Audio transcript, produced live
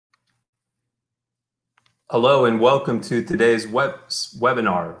Hello and welcome to today's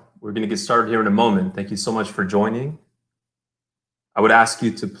webinar. We're going to get started here in a moment. Thank you so much for joining. I would ask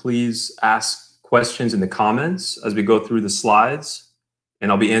you to please ask questions in the comments as we go through the slides, and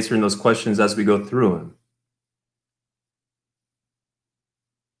I'll be answering those questions as we go through them.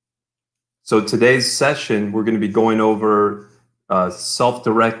 So today's session, we're going to be going over a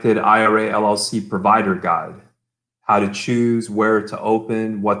self-directed IRA LLC provider guide, how to choose, where to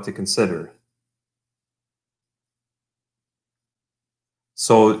open, what to consider.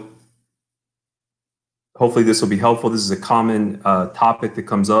 So hopefully this will be helpful. This is a common topic that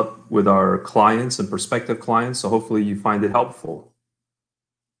comes up with our clients and prospective clients, so hopefully you find it helpful.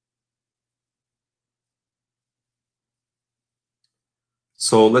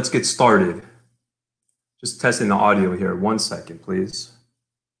 So let's get started. Just testing the audio here. 1 second, please.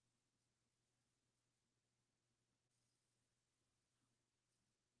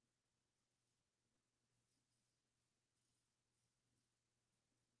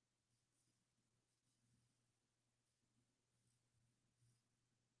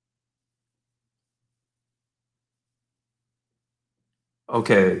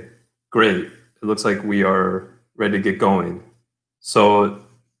 Okay, great. It looks like we are ready to get going. So,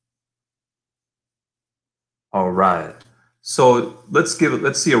 all right. So let's see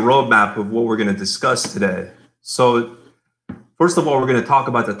a roadmap of what we're going to discuss today. So first of all, we're going to talk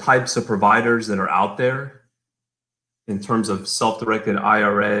about the types of providers that are out there in terms of self-directed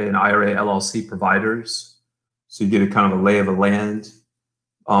IRA and IRA LLC providers. So you get a kind of a lay of the land,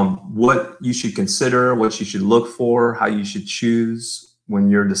 what you should consider, what you should look for, how you should choose when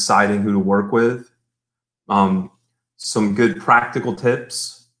you're deciding who to work with. Some good practical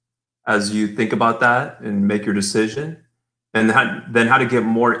tips as you think about that and make your decision. And then how to get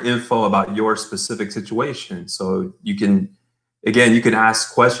more info about your specific situation. So you can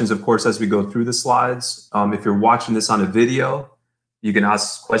ask questions, of course, as we go through the slides. If you're watching this on a video, you can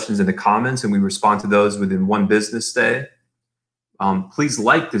ask questions in the comments and we respond to those within 1 business day. Please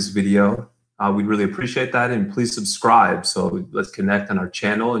like this video. We'd really appreciate that. And please subscribe. So let's connect on our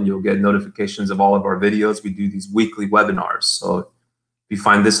channel and you'll get notifications of all of our videos. We do these weekly webinars. So if you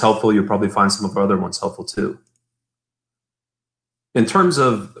find this helpful, you'll probably find some of our other ones helpful too. In terms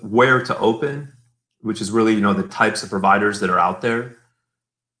of where to open, which is really, the types of providers that are out there,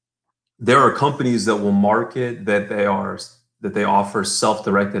 there are companies that will market that they offer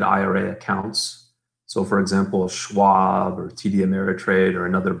self-directed IRA accounts. So for example, Schwab or TD Ameritrade or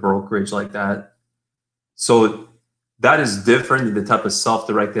another brokerage like that. So that is different than the type of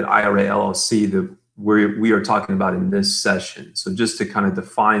self-directed IRA LLC that we are talking about in this session. So just to kind of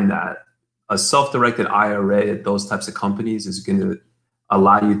define that, a self-directed IRA at those types of companies is going to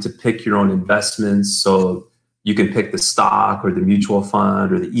allow you to pick your own investments. So you can pick the stock or the mutual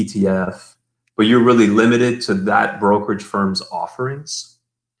fund or the ETF, but you're really limited to that brokerage firm's offerings.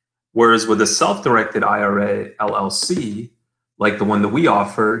 Whereas with a self-directed IRA LLC, like the one that we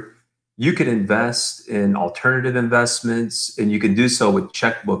offer, you can invest in alternative investments and you can do so with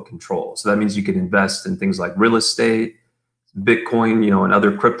checkbook control. So that means you can invest in things like real estate, Bitcoin, and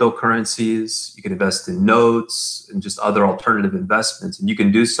other cryptocurrencies. You can invest in notes and just other alternative investments. And you can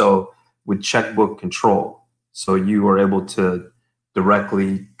do so with checkbook control. So you are able to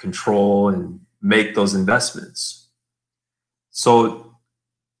directly control and make those investments. So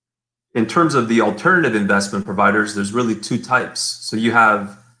in terms of the alternative investment providers, there's really 2 types. So you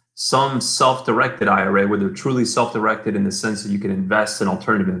have some self-directed IRA where they're truly self-directed in the sense that you can invest in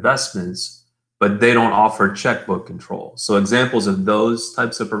alternative investments, but they don't offer checkbook control. So examples of those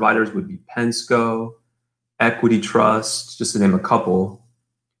types of providers would be Pensco, Equity Trust, just to name a couple.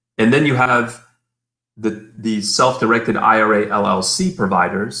 And then you have the self-directed IRA LLC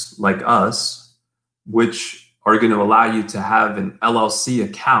providers like us, which are going to allow you to have an LLC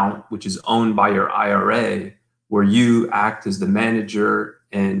account, which is owned by your IRA, where you act as the manager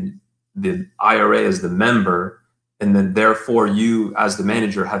and the IRA as the member. And then therefore you as the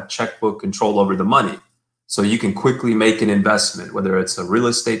manager have checkbook control over the money. So you can quickly make an investment, whether it's a real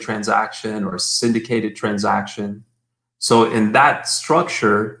estate transaction or a syndicated transaction. So in that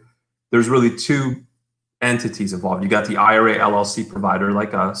structure, there's really 2 entities involved. You got the IRA LLC provider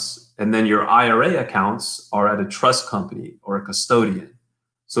like us, and then your IRA accounts are at a trust company or a custodian.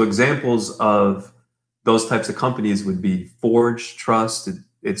 So examples of those types of companies would be Forge Trust.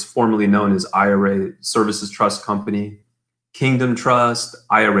 It's formerly known as IRA Services Trust Company, Kingdom Trust,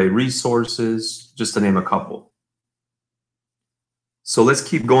 IRA Resources, just to name a couple. So let's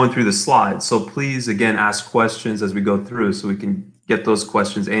keep going through the slides. So please, again, ask questions as we go through so we can get those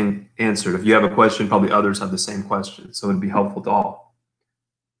questions answered. If you have a question, probably others have the same question. So it'd be helpful to all.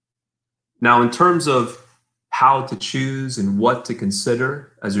 Now, in terms of how to choose and what to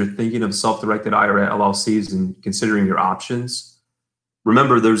consider as you're thinking of self-directed IRA LLCs and considering your options,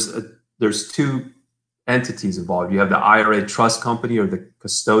 remember there's two entities involved. You have the IRA trust company or the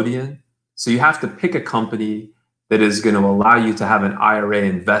custodian. So you have to pick a company that is going to allow you to have an IRA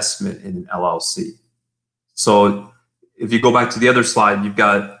investment in an LLC. So if you go back to the other slide, you've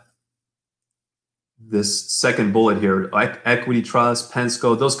got this second bullet here, like Equity Trust,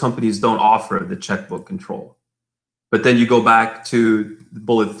 Pensco, those companies don't offer the checkbook control. But then you go back to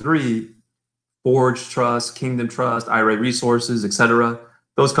bullet 3, Forge Trust, Kingdom Trust, IRA Resources, etc.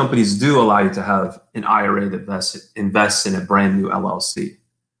 Those companies do allow you to have an IRA that invests in a brand new LLC.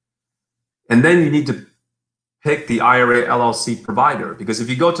 And then you need to pick the IRA LLC provider, because if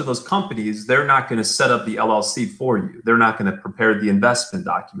you go to those companies, they're not going to set up the LLC for you. They're not going to prepare the investment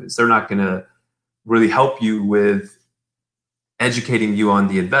documents. They're not going to really help you with educating you on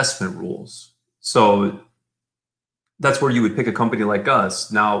the investment rules. So that's where you would pick a company like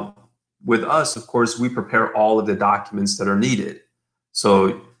us. Now, with us, of course, we prepare all of the documents that are needed.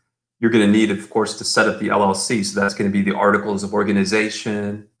 So you're going to need, of course, to set up the LLC. So that's going to be the articles of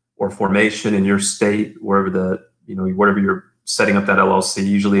organization or formation in your state, wherever whatever you're setting up that LLC.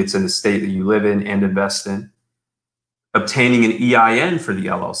 Usually it's in the state that you live in and invest in. Obtaining an EIN for the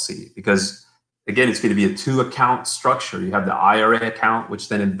LLC, because again, it's going to be a 2-account structure. You have the IRA account, which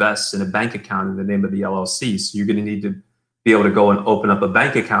then invests in a bank account in the name of the LLC. So you're going to need to be able to go and open up a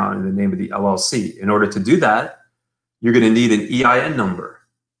bank account in the name of the LLC. In order to do that, you're going to need an EIN number.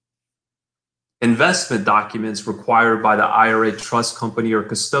 Investment documents required by the IRA trust company or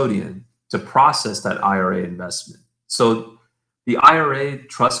custodian to process that IRA investment. So the IRA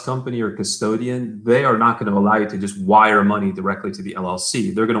trust company or custodian, they are not going to allow you to just wire money directly to the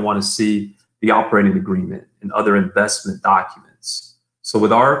LLC. They're going to want to see the operating agreement and other investment documents. So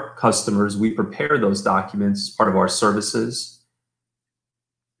with our customers, we prepare those documents as part of our services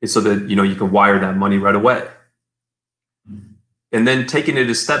so that you can wire that money right away. And then taking it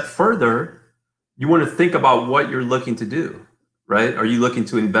a step further, you want to think about what you're looking to do, right? Are you looking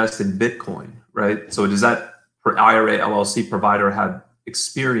to invest in Bitcoin, right? So does that IRA LLC provider have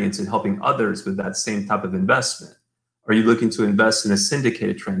experience in helping others with that same type of investment? Are you looking to invest in a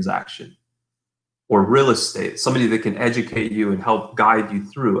syndicated transaction or real estate, somebody that can educate you and help guide you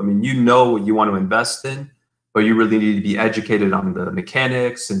through? I mean, you know what you want to invest in, but you really need to be educated on the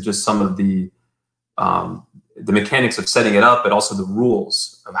mechanics and just some of the mechanics of setting it up, but also the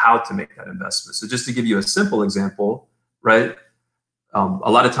rules of how to make that investment. So just to give you a simple example, right?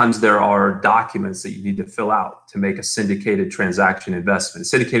 A lot of times there are documents that you need to fill out to make a syndicated transaction investment. A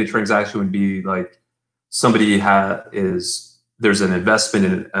syndicated transaction would be like somebody there's an investment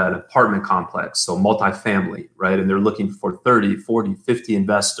in an apartment complex, so multifamily, right? And they're looking for 30, 40, 50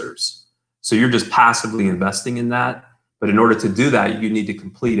 investors. So you're just passively investing in that. But in order to do that, you need to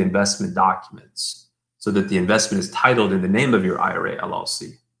complete investment documents so that the investment is titled in the name of your IRA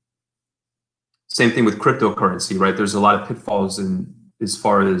LLC. Same thing with cryptocurrency, right? There's a lot of pitfalls as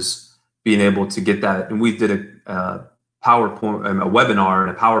far as being able to get that. And we did a PowerPoint, a webinar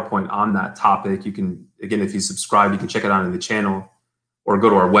and a PowerPoint on that topic. You can, again, if you subscribe, you can check it out on the channel or go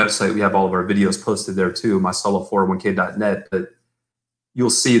to our website. We have all of our videos posted there too, mysolo401k.net. But you'll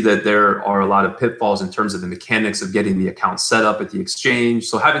see that there are a lot of pitfalls in terms of the mechanics of getting the account set up at the exchange.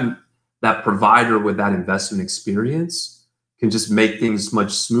 So having that provider with that investment experience can just make things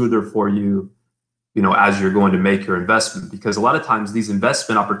much smoother for you, as you're going to make your investment. Because a lot of times these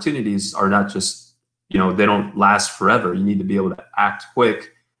investment opportunities are not just, they don't last forever. You need to be able to act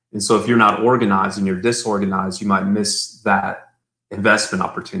quick. And so if you're not organized and you're disorganized, you might miss that investment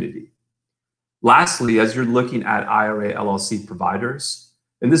opportunity. Lastly, as you're looking at IRA LLC providers,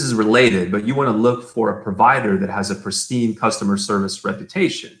 and this is related, but you want to look for a provider that has a pristine customer service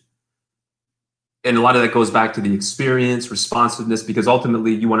reputation. And a lot of that goes back to the experience, responsiveness, because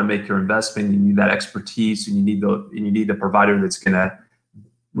ultimately you want to make your investment. You need that expertise, and you need the provider that's going to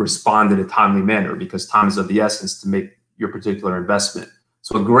respond in a timely manner, because time is of the essence to make your particular investment.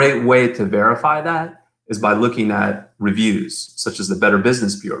 So a great way to verify that is by looking at reviews, such as the Better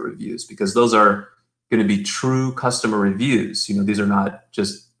Business Bureau reviews, because those are going to be true customer reviews. These are not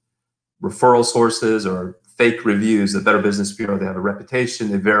just referral sources or fake reviews. The Better Business Bureau, they have a reputation.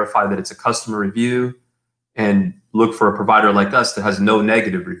 They verify that it's a customer review, and look for a provider like us that has no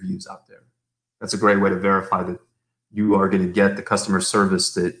negative reviews out there. That's a great way to verify that you are going to get the customer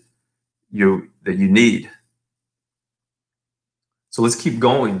service that you need. So let's keep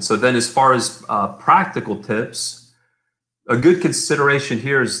going. So then, as far as practical tips, a good consideration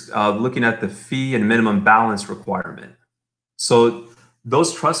here is looking at the fee and minimum balance requirement. So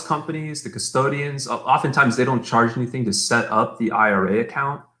those trust companies, the custodians, oftentimes they don't charge anything to set up the IRA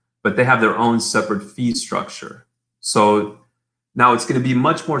account, but they have their own separate fee structure. So now it's going to be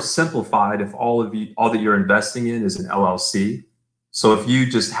much more simplified if all that you're investing in is an LLC. So if you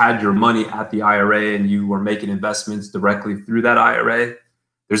just had your money at the IRA and you were making investments directly through that IRA,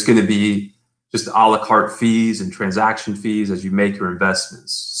 there's going to be just a la carte fees and transaction fees as you make your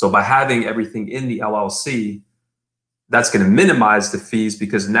investments. So by having everything in the LLC, that's going to minimize the fees,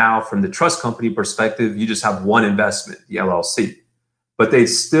 because now from the trust company perspective, you just have one investment, the LLC. But they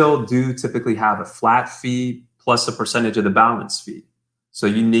still do typically have a flat fee plus a percentage of the balance fee. So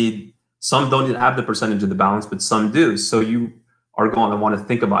some don't have the percentage of the balance, but some do. So you are going to want to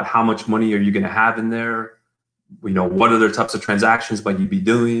think about how much money are you going to have in there? What other types of transactions might you be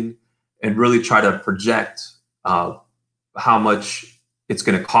doing? And really try to project how much it's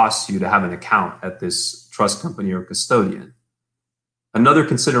going to cost you to have an account at this trust company or custodian. Another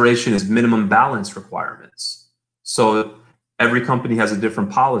consideration is minimum balance requirements. So every company has a different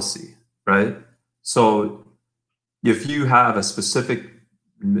policy, right? So if you have a specific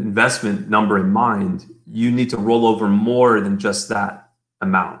investment number in mind, you need to roll over more than just that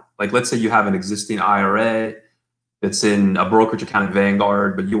amount. Like, let's say you have an existing IRA that's in a brokerage account at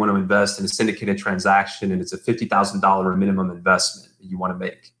Vanguard, but you want to invest in a syndicated transaction and it's a $50,000 minimum investment that you want to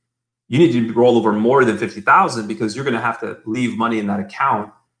make. You need to roll over more than $50,000 because you're going to have to leave money in that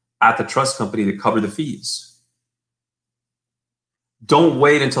account at the trust company to cover the fees. Don't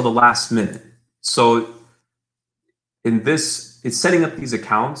wait until the last minute. So it's setting up these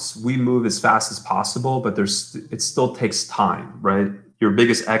accounts. We move as fast as possible, but it still takes time, right? Your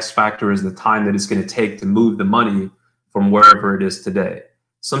biggest X factor is the time that it's going to take to move the money from wherever it is today.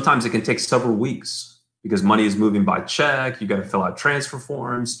 Sometimes it can take several weeks because money is moving by check. You got to fill out transfer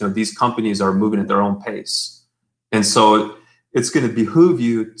forms. These companies are moving at their own pace. And so it's going to behoove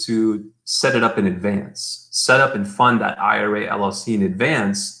you to set it up in advance, set up and fund that IRA LLC in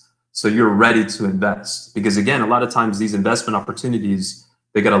advance so you're ready to invest. Because again, a lot of times these investment opportunities,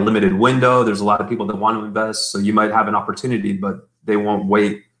 they got a limited window. There's a lot of people that want to invest. So you might have an opportunity, but they won't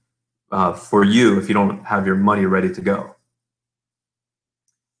wait for you if you don't have your money ready to go.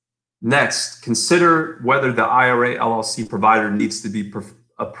 Next, consider whether the IRA LLC provider needs to be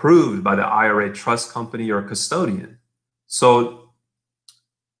approved by the IRA trust company or custodian. So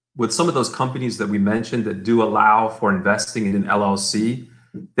with some of those companies that we mentioned that do allow for investing in an LLC,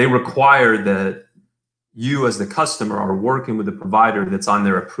 they require that you as the customer are working with the provider that's on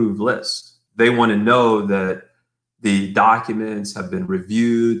their approved list. They want to know that the documents have been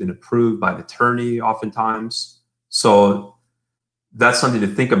reviewed and approved by the attorney oftentimes. So that's something to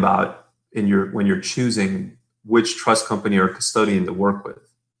think about when you're choosing which trust company or custodian to work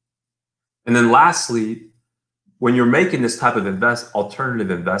with. And then lastly, when you're making this type of alternative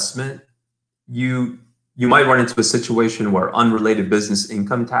investment, you might run into a situation where unrelated business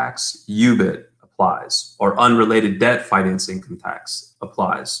income tax, UBIT, applies, or unrelated debt finance income tax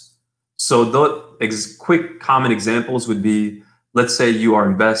applies. So the quick common examples would be, let's say you are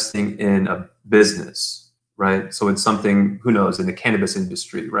investing in a business, right? So it's something, who knows, in the cannabis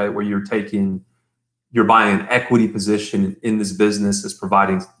industry, right? Where you're buying an equity position in this business that's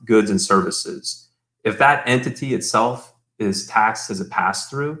providing goods and services. If that entity itself is taxed as a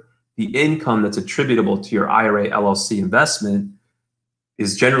pass-through, the income that's attributable to your IRA LLC investment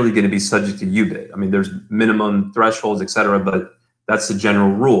is generally going to be subject to UBIT. I mean, there's minimum thresholds, et cetera, but that's the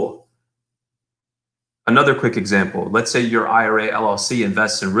general rule. Another quick example, let's say your IRA LLC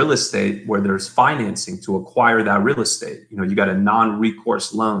invests in real estate where there's financing to acquire that real estate. You got a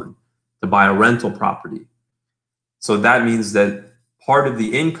non-recourse loan to buy a rental property. So that means that part of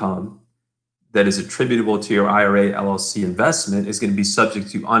the income that is attributable to your IRA LLC investment is going to be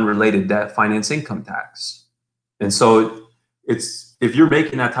subject to unrelated debt finance income tax. And so if you're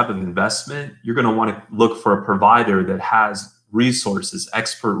making that type of investment, you're going to want to look for a provider that has resources,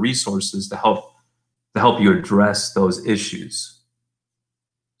 expert resources to help you address those issues.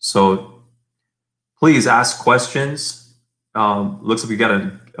 So please ask questions. Looks like we got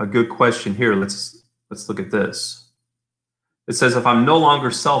a good question here. Let's look at this. It says, if I'm no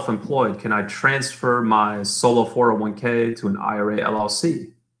longer self-employed, can I transfer my solo 401k to an IRA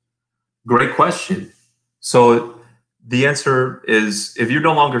LLC? Great question. So the answer is, if you're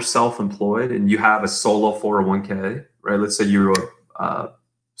no longer self-employed and you have a solo 401k, right? Let's say you're a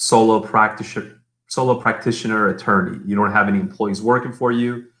solo practitioner attorney. You don't have any employees working for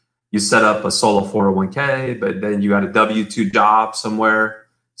you. You set up a solo 401k, but then you got a W-2 job somewhere.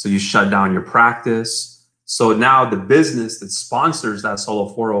 So you shut down your practice. So now the business that sponsors that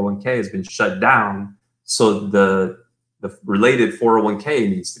solo 401k has been shut down. So the the related 401k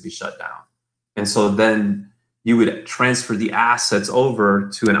needs to be shut down. And so then you would transfer the assets over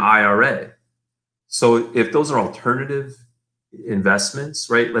to an IRA. So if those are alternative investments,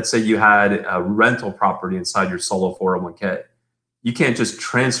 right? Let's say you had a rental property inside your solo 401k. You can't just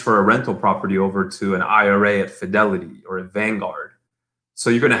transfer a rental property over to an IRA at Fidelity or at Vanguard. So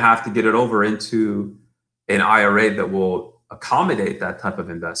you're going to have to get it over into an IRA that will accommodate that type of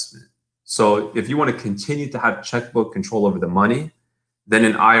investment. So if you want to continue to have checkbook control over the money, then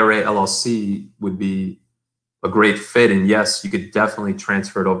an IRA LLC would be a great fit. And yes, you could definitely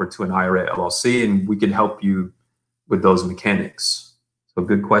transfer it over to an IRA LLC, and we could help you with those mechanics. So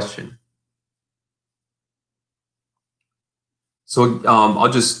good question. So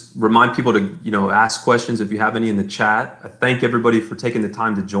I'll just remind people to, ask questions if you have any in the chat. I thank everybody for taking the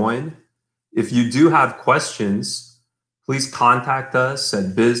time to join. If you do have questions, please contact us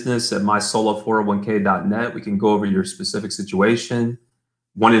at business@mysolo401k.net. We can go over your specific situation.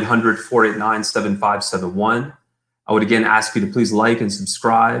 1-800-489-7571. I would again ask you to please like and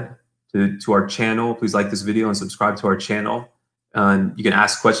subscribe to our channel. Please like this video and subscribe to our channel. And you can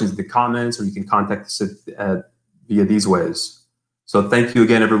ask questions in the comments, or you can contact us via these ways. So thank you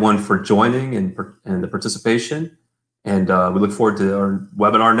again, everyone, for joining and the participation. And we look forward to our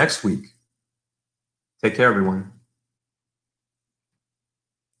webinar next week. Take care, everyone.